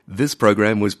This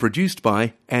program was produced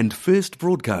by and first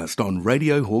broadcast on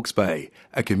Radio Hawke's Bay,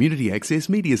 a community access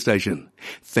media station.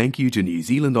 Thank you to New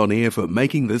Zealand On Air for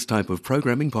making this type of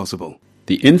programming possible.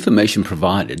 The information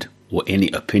provided, or any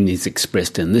opinions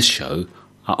expressed in this show,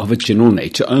 are of a general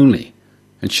nature only,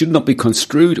 and should not be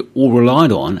construed or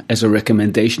relied on as a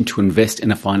recommendation to invest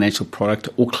in a financial product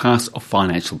or class of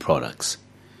financial products.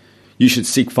 You should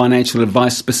seek financial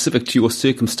advice specific to your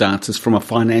circumstances from a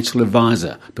financial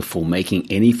advisor before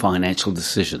making any financial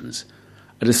decisions.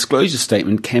 A disclosure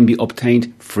statement can be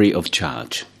obtained free of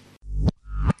charge.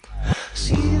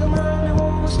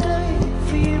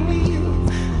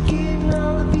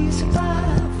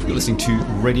 You're listening to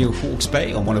Radio Hawke's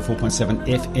Bay on 104.7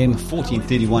 FM,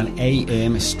 1431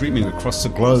 AM, streaming across the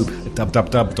globe at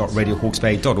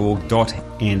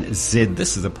www.radiohawksbay.org.nz.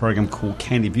 This is a program called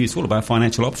Candy View. It's all about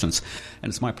financial options. And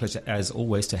it's my pleasure, as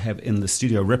always, to have in the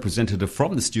studio a representative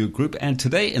from the Stewart Group. And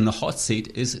today in the hot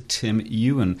seat is Tim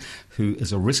Ewan, who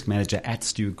is a risk manager at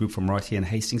Stewart Group from right here in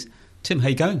Hastings. Tim, how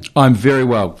you going? I'm very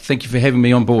well. Thank you for having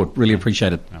me on board. Really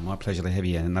appreciate it. My pleasure to have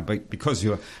you. And because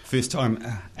you're first time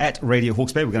at Radio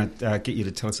Hawke's Bay, we're going to get you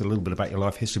to tell us a little bit about your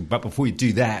life history. But before you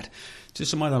do that,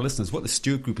 just remind our listeners what the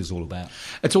Stewart Group is all about.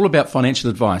 It's all about financial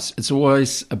advice. It's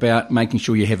always about making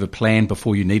sure you have a plan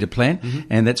before you need a plan,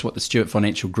 and that's what the Stewart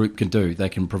Financial Group can do. They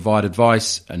can provide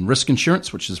advice and risk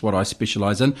insurance, which is what I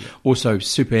specialise in, also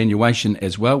superannuation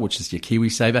as well, which is your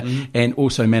KiwiSaver, and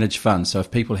also manage funds. So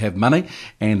if people have money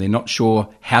and they're not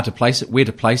sure how to place it, where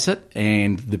to place it,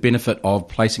 and the benefit of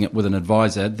placing it with an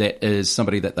advisor that is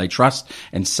somebody that they trust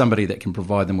and somebody that can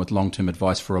provide them with long-term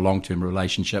advice for a long-term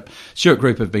relationship. Stewart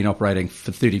Group have been operating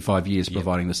for 35 years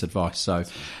providing this advice. So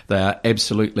they are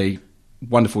absolutely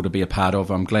wonderful to be a part of.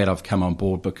 I'm glad I've come on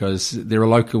board because they're a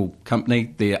local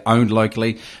company. They're owned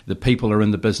locally. The people are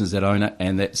in the business that own it,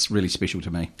 and that's really special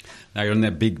to me. Now, you're in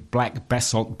that big black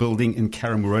basalt building in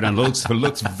Carrum Road, and it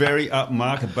looks very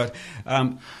upmarket, but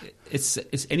it's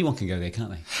anyone can go there,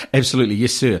 can't they? Absolutely,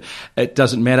 yes, sir. It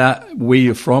doesn't matter where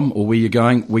you're from or where you're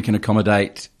going. We can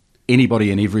accommodate anybody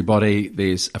and everybody.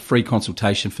 There's a free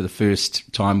consultation for the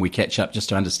first time we catch up just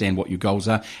to understand what your goals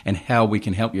are and how we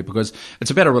can help you, because it's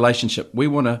about a relationship. We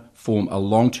want to form a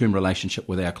long-term relationship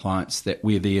with our clients, that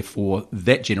we're there for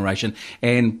that generation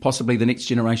and possibly the next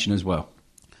generation as well.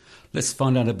 Let's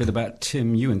find out a bit about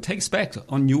Tim Ewan. Take us back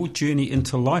on your journey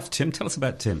into life, Tim. Tell us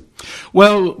about Tim.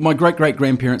 Well, my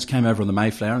great-great-grandparents came over on the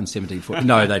Mayflower in 1740.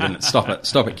 No, they didn't. Stop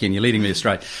it, Ken. You're leading me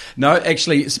astray. No,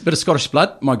 actually, it's a bit of Scottish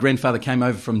blood. My grandfather came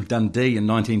over from Dundee in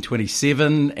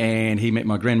 1927, and he met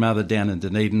my grandmother down in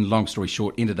Dunedin. Long story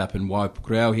short, ended up in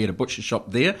Waipukurau. He had a butcher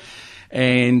shop there.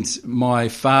 And my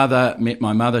father met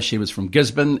my mother. She was from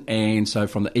Gisborne, and so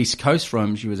from the East Coast.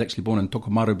 She was actually born in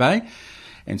Tokomaru Bay.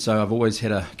 And so I've always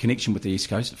had a connection with the East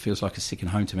Coast. It feels like a second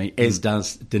home to me, as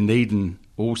does Dunedin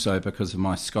also because of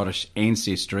my Scottish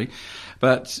ancestry.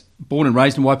 But born and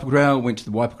raised in Waipukurau, went to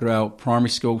the Waipukurau Primary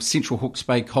School, Central Hawke's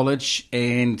Bay College,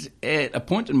 and at a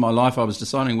point in my life I was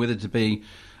deciding whether to be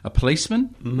a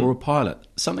policeman or a pilot.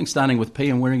 Something starting with P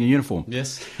and wearing a uniform.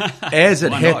 Yes. As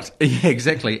it happened, yeah,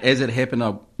 exactly. As it happened,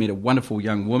 I met a wonderful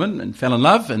young woman and fell in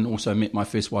love, and also met my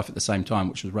first wife at the same time,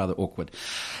 which was rather awkward.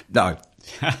 No.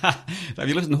 Have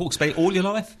you lived in Hawke's Bay all your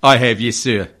life? I have, yes,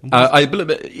 sir. I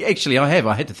have.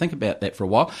 I had to think about that for a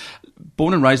while.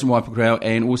 Born and raised in Waipukurau,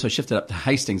 and also shifted up to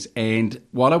Hastings. And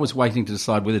while I was waiting to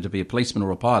decide whether to be a policeman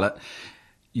or a pilot,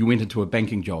 you went into a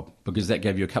banking job because that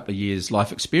gave you a couple of years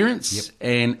life experience. Yep.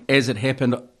 And as it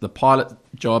happened, the pilot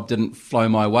job didn't fly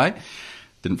my way.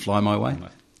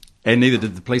 And neither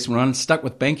did the policeman run. Stuck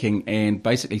with banking and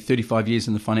basically 35 years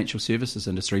in the financial services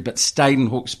industry, but stayed in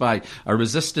Hawke's Bay. I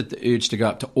resisted the urge to go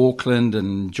up to Auckland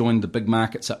and join the big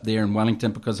markets up there in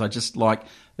Wellington because I just like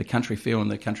the country feel, and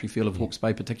the country feel of Hawke's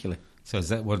Bay particularly. So is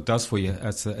that what it does for you?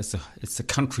 It's the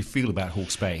country feel about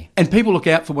Hawke's Bay. And people look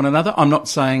out for one another. I'm not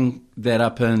saying that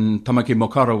up in Tamaki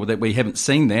Makaurau that we haven't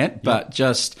seen that, but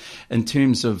just in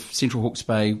terms of Central Hawke's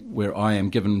Bay, where I am,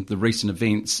 given the recent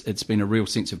events, it's been a real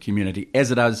sense of community, as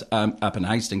it is up in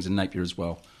Hastings and Napier as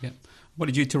well. Yeah. What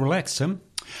did you do to relax, Tim?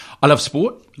 I love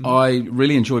sport. I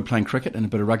really enjoyed playing cricket and a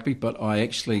bit of rugby, but I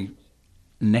actually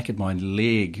knackered my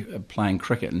leg playing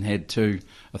cricket and had 2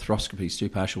 arthroscopies, 2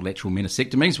 partial lateral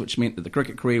meniscectomies, which meant that the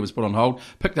cricket career was put on hold.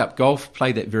 Picked up golf,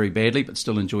 played that very badly, but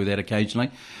still enjoy that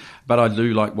occasionally. But I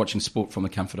do like watching sport from the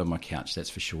comfort of my couch, that's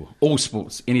for sure. All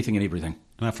sports, anything and everything.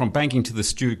 From banking to the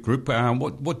Stewart Group,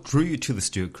 what drew you to the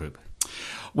Stewart Group?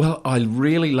 Well, I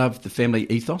really love the family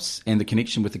ethos and the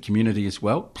connection with the community as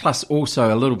well, plus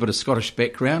also a little bit of Scottish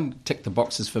background, ticked the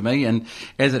boxes for me. And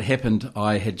as it happened,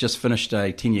 I had just finished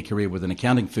a 10-year career with an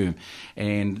accounting firm,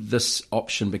 and this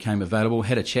option became available.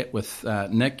 Had a chat with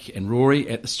Nick and Rory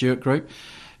at the Stewart Group.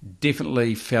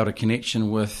 Definitely felt a connection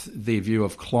with their view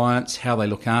of clients, how they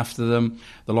look after them,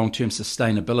 the long-term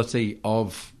sustainability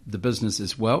of the business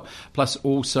as well, plus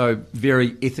also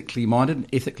very ethically minded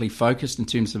and ethically focused in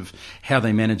terms of how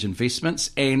they manage investments,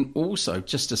 and also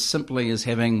just as simply as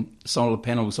having solar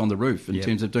panels on the roof in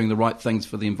terms of doing the right things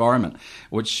for the environment,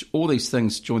 which all these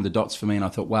things joined the dots for me, and I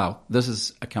thought, wow, this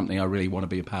is a company I really want to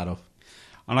be a part of.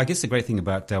 And I guess the great thing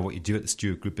about what you do at the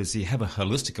Stewart Group is you have a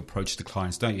holistic approach to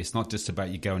clients, don't you? It's not just about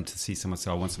you going to see someone say,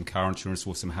 I want some car insurance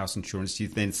or some house insurance. You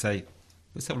then say,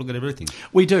 let's have a look at everything.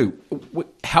 We do.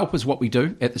 Help is what we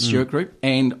do at the Stewart Group.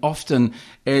 And often,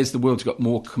 as the world's got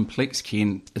more complex,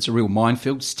 Ken, it's a real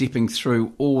minefield, stepping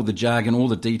through all the jargon, all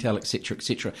the detail, etc.,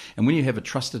 etc. And when you have a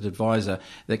trusted advisor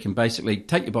that can basically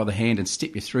take you by the hand and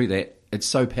step you through that, it's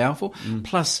so powerful.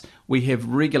 Plus, we have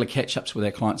regular catch-ups with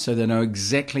our clients so they know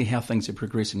exactly how things are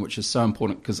progressing, which is so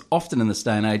important, because often in this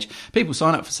day and age, people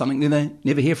sign up for something and they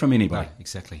never hear from anybody. Right,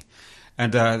 exactly.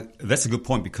 And that's a good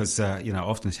point, because I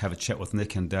often have a chat with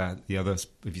Nick and the others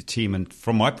of your team. And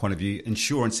from my point of view,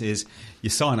 insurance is you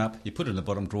sign up, you put it in the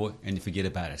bottom drawer, and you forget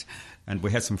about it. And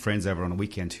we had some friends over on a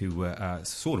weekend who were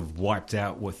sort of wiped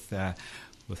out with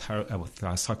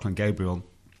Cyclone Gabriel.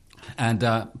 And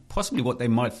possibly what they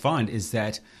might find is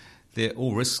that their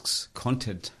all risks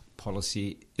content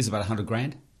policy is about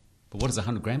 $100,000. But what is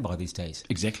 $100,000 buy these days?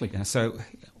 Exactly. So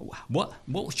what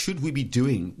should we be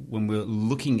doing when we're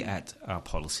looking at our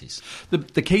policies?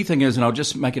 The key thing is, and I'll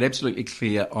just make it absolutely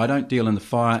clear, I don't deal in the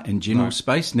fire and general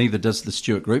space, neither does the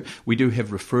Stewart Group. We do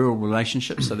have referral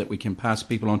relationships so that we can pass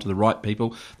people on to the right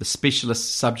people, the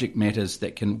specialist subject matters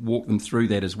that can walk them through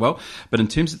that as well. But in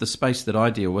terms of the space that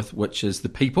I deal with, which is the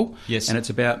people, yes, and it's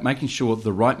about making sure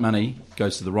the right money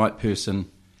goes to the right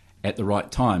person at the right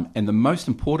time. And the most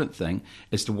important thing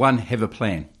is to, one, have a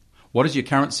plan. What is your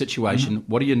current situation?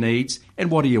 What are your needs? And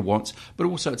what are your wants? But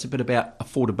also it's a bit about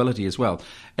affordability as well.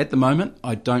 At the moment,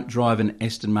 I don't drive an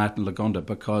Aston Martin Lagonda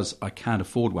because I can't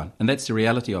afford one. And that's the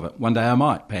reality of it. One day I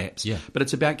might, perhaps. Yeah. But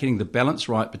it's about getting the balance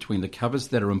right between the covers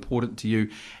that are important to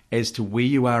you as to where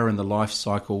you are in the life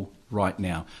cycle right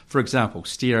now. For example,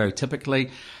 stereotypically,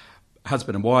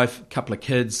 husband and wife, couple of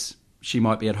kids, she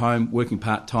might be at home working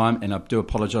part-time, and I do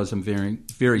apologise, I'm very,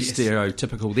 very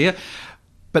stereotypical there.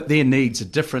 But their needs are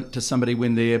different to somebody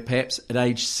when they're perhaps at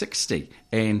age 60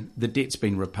 and the debt's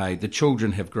been repaid, the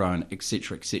children have grown,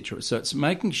 etc., etc. So it's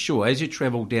making sure as you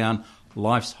travel down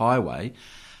life's highway,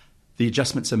 the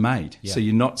adjustments are made. Yeah. So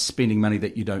you're not spending money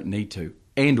that you don't need to,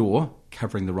 and or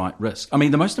covering the right risk. I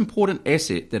mean, the most important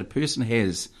asset that a person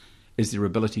has is their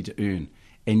ability to earn.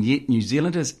 And yet New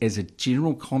Zealanders, as a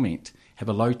general comment, have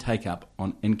a low take-up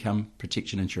on income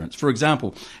protection insurance. For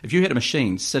example, if you had a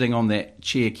machine sitting on that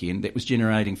chair, Ken, that was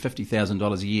generating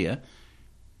 $50,000 a year,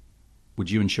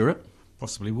 would you insure it?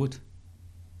 Possibly would.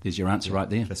 There's your answer right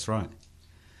there. That's right.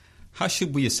 How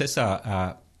should we assess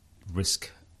our risk?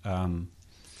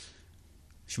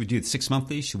 Should we do it 6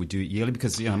 monthly? Should we do it yearly?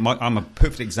 Because I'm a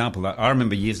perfect example. I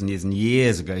remember years and years and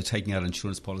years ago taking out an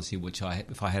insurance policy, which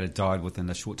if I had died within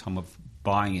a short time of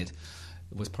buying it,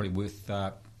 it was probably worth,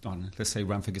 let's say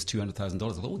round figures, $200,000. I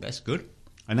thought, oh, that's good.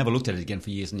 I never looked at it again for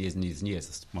years and years and years and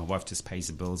years. My wife just pays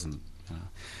the bills, and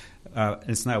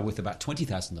it's now worth about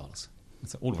 $20,000.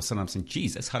 So all of a sudden I'm saying,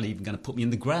 geez, that's hardly even going to put me in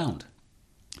the ground.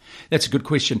 That's a good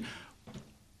question.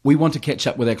 We want to catch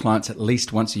up with our clients at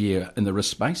least once a year in the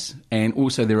risk space, and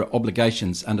also there are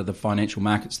obligations under the Financial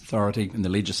Markets Authority and the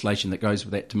legislation that goes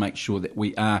with that to make sure that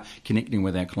we are connecting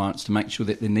with our clients to make sure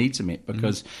that their needs are met,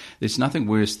 because there's nothing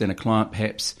worse than a client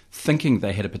perhaps thinking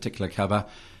they had a particular cover,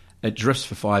 it drifts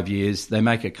for 5 years, they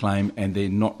make a claim and they're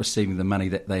not receiving the money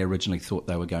that they originally thought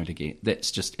they were going to get. That's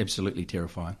just absolutely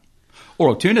terrifying. Or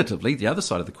alternatively, the other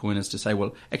side of the coin is to say,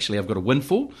 well, actually I've got a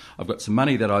windfall, I've got some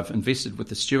money that I've invested with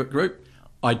the Stewart Group,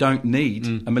 I don't need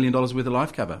 $1 million worth of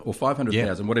life cover or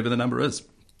 500,000, whatever the number is.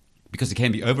 Because it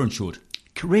can be overinsured.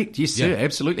 Correct. Yes, sir.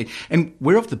 Absolutely. And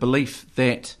we're of the belief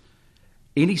that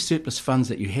any surplus funds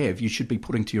that you have, you should be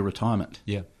putting to your retirement.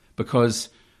 Yeah. Because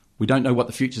we don't know what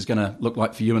the future is going to look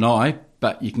like for you and I,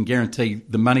 but you can guarantee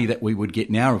the money that we would get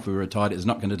now if we were retired is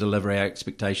not going to deliver our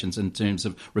expectations in terms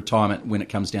of retirement when it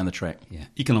comes down the track. Yeah.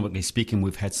 Economically speaking,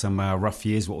 we've had some rough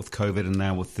years, what with COVID and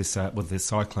now with this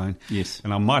cyclone. Yes.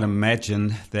 And I might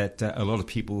imagine that a lot of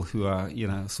people who are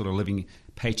sort of living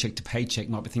paycheck to paycheck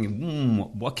might be thinking,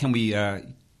 what can we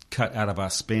cut out of our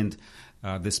spend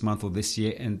this month or this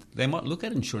year, and they might look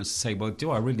at insurance and say, well,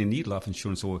 do I really need life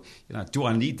insurance, or do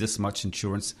I need this much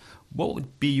insurance? What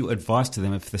would be your advice to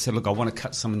them if they said, look, I want to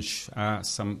cut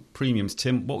some premiums?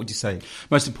 Tim, what would you say?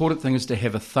 Most important thing is to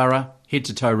have a thorough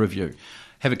head-to-toe review.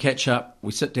 Have a catch-up.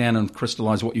 We sit down and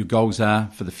crystallise what your goals are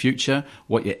for the future,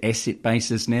 what your asset base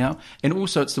is now, and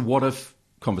also it's the what-if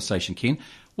conversation, Ken.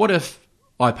 What if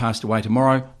I passed away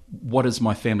tomorrow? What is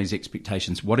my family's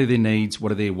expectations? What are their needs?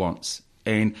 What are their wants?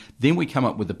 And then we come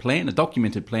up with a plan, a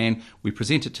documented plan. We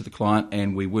present it to the client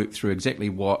and we work through exactly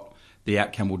what the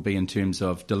outcome would be in terms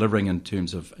of delivering, in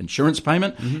terms of insurance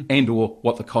payment, and or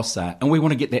what the costs are. And we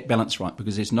want to get that balance right,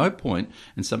 because there's no point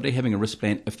in somebody having a risk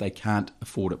plan if they can't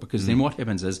afford it, because then what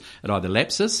happens is it either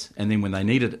lapses, and then when they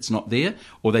need it, it's not there,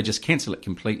 or they just cancel it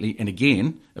completely. And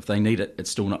again, if they need it,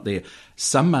 it's still not there.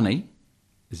 Some money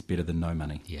is better than no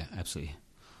money. Yeah, absolutely.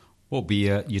 What would be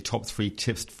your top 3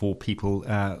 tips for people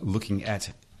looking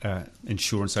at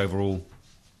insurance overall?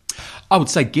 I would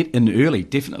say get in early,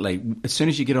 definitely. As soon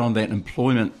as you get on that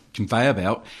employment conveyor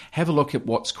belt, have a look at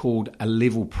what's called a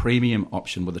level premium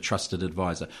option with a trusted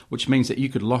advisor, which means that you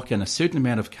could lock in a certain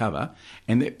amount of cover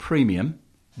and that premium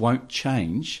won't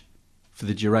change for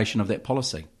the duration of that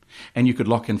policy. And you could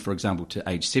lock in, for example, to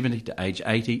age 70, to age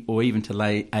 80, or even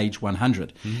to age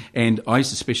 100. And I used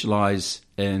to specialise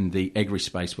in the agri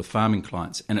space with farming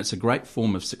clients, and it's a great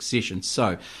form of succession.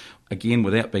 So, again,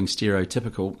 without being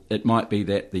stereotypical, it might be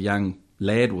that the young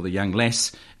lad or the young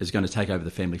lass is going to take over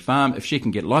the family farm. If she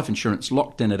can get life insurance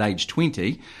locked in at age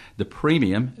 20, the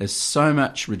premium is so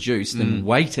much reduced than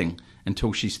waiting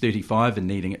until she's 35 and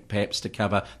needing it perhaps to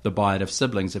cover the buyout of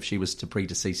siblings if she was to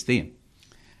predecease them.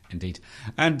 Indeed.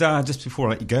 And just before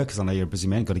I let you go, because I know you're a busy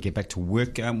man, got to get back to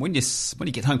work, when you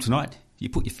get home tonight, you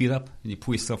put your feet up and you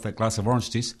pour yourself that glass of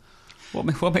orange juice. What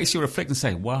makes you reflect and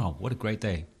say, wow, what a great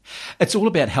day? It's all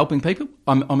about helping people.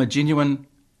 I'm a genuine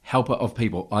helper of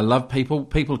people. I love people.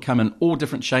 People come in all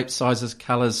different shapes, sizes,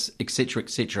 colours, etc.,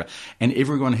 etc. And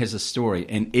everyone has a story,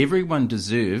 and everyone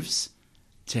deserves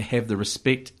to have the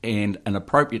respect and an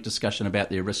appropriate discussion about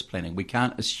their risk planning. We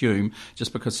can't assume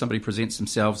just because somebody presents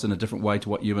themselves in a different way to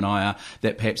what you and I are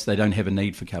that perhaps they don't have a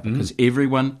need for cover, because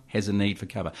everyone has a need for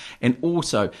cover. And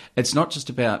also, it's not just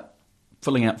about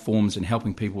filling out forms and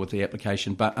helping people with the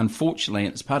application, but unfortunately,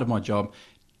 it's part of my job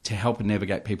to help and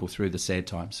navigate people through the sad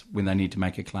times when they need to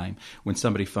make a claim. When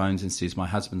somebody phones and says, my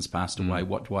husband's passed away,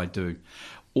 what do I do?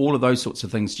 All of those sorts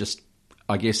of things just,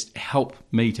 I guess, help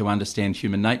me to understand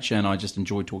human nature, and I just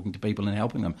enjoy talking to people and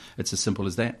helping them. It's as simple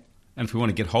as that. And if we want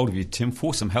to get hold of you, Tim,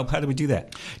 for some help, how do we do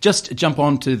that? Just jump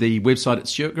on to the website at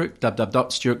Stewart Group,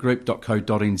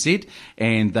 www.stewartgroup.co.nz,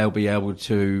 and they'll be able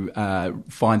to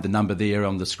find the number there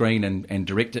on the screen and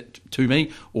direct it to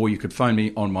me, or you could phone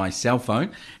me on my cell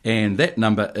phone, and that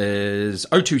number is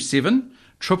 027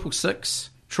 666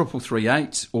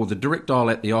 3338, or the direct dial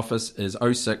at the office is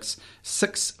 06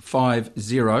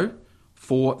 650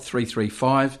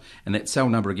 4335, and that cell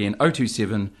number again,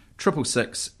 027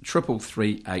 666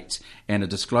 3338, and a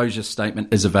disclosure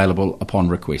statement is available upon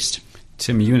request.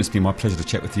 Tim Ewan, it's been my pleasure to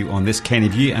chat with you on this Canny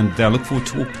View, and I look forward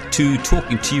to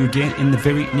talking to you again in the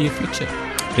very near future.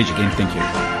 Pleasure again, thank you.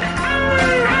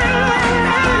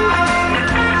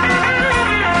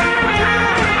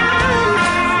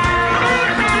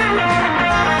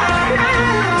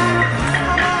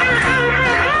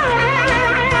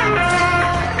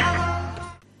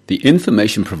 The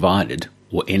information provided,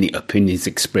 or any opinions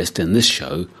expressed in this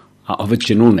show, are of a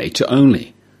general nature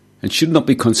only, and should not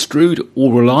be construed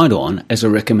or relied on as a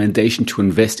recommendation to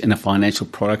invest in a financial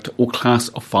product or class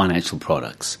of financial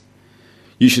products.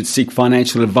 You should seek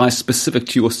financial advice specific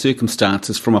to your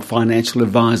circumstances from a financial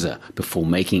advisor before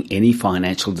making any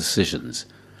financial decisions.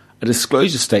 A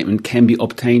disclosure statement can be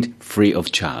obtained free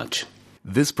of charge.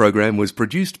 This program was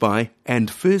produced by and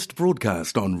first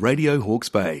broadcast on Radio Hawke's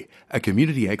Bay, a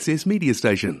community access media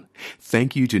station.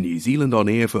 Thank you to New Zealand On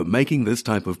Air for making this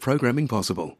type of programming possible.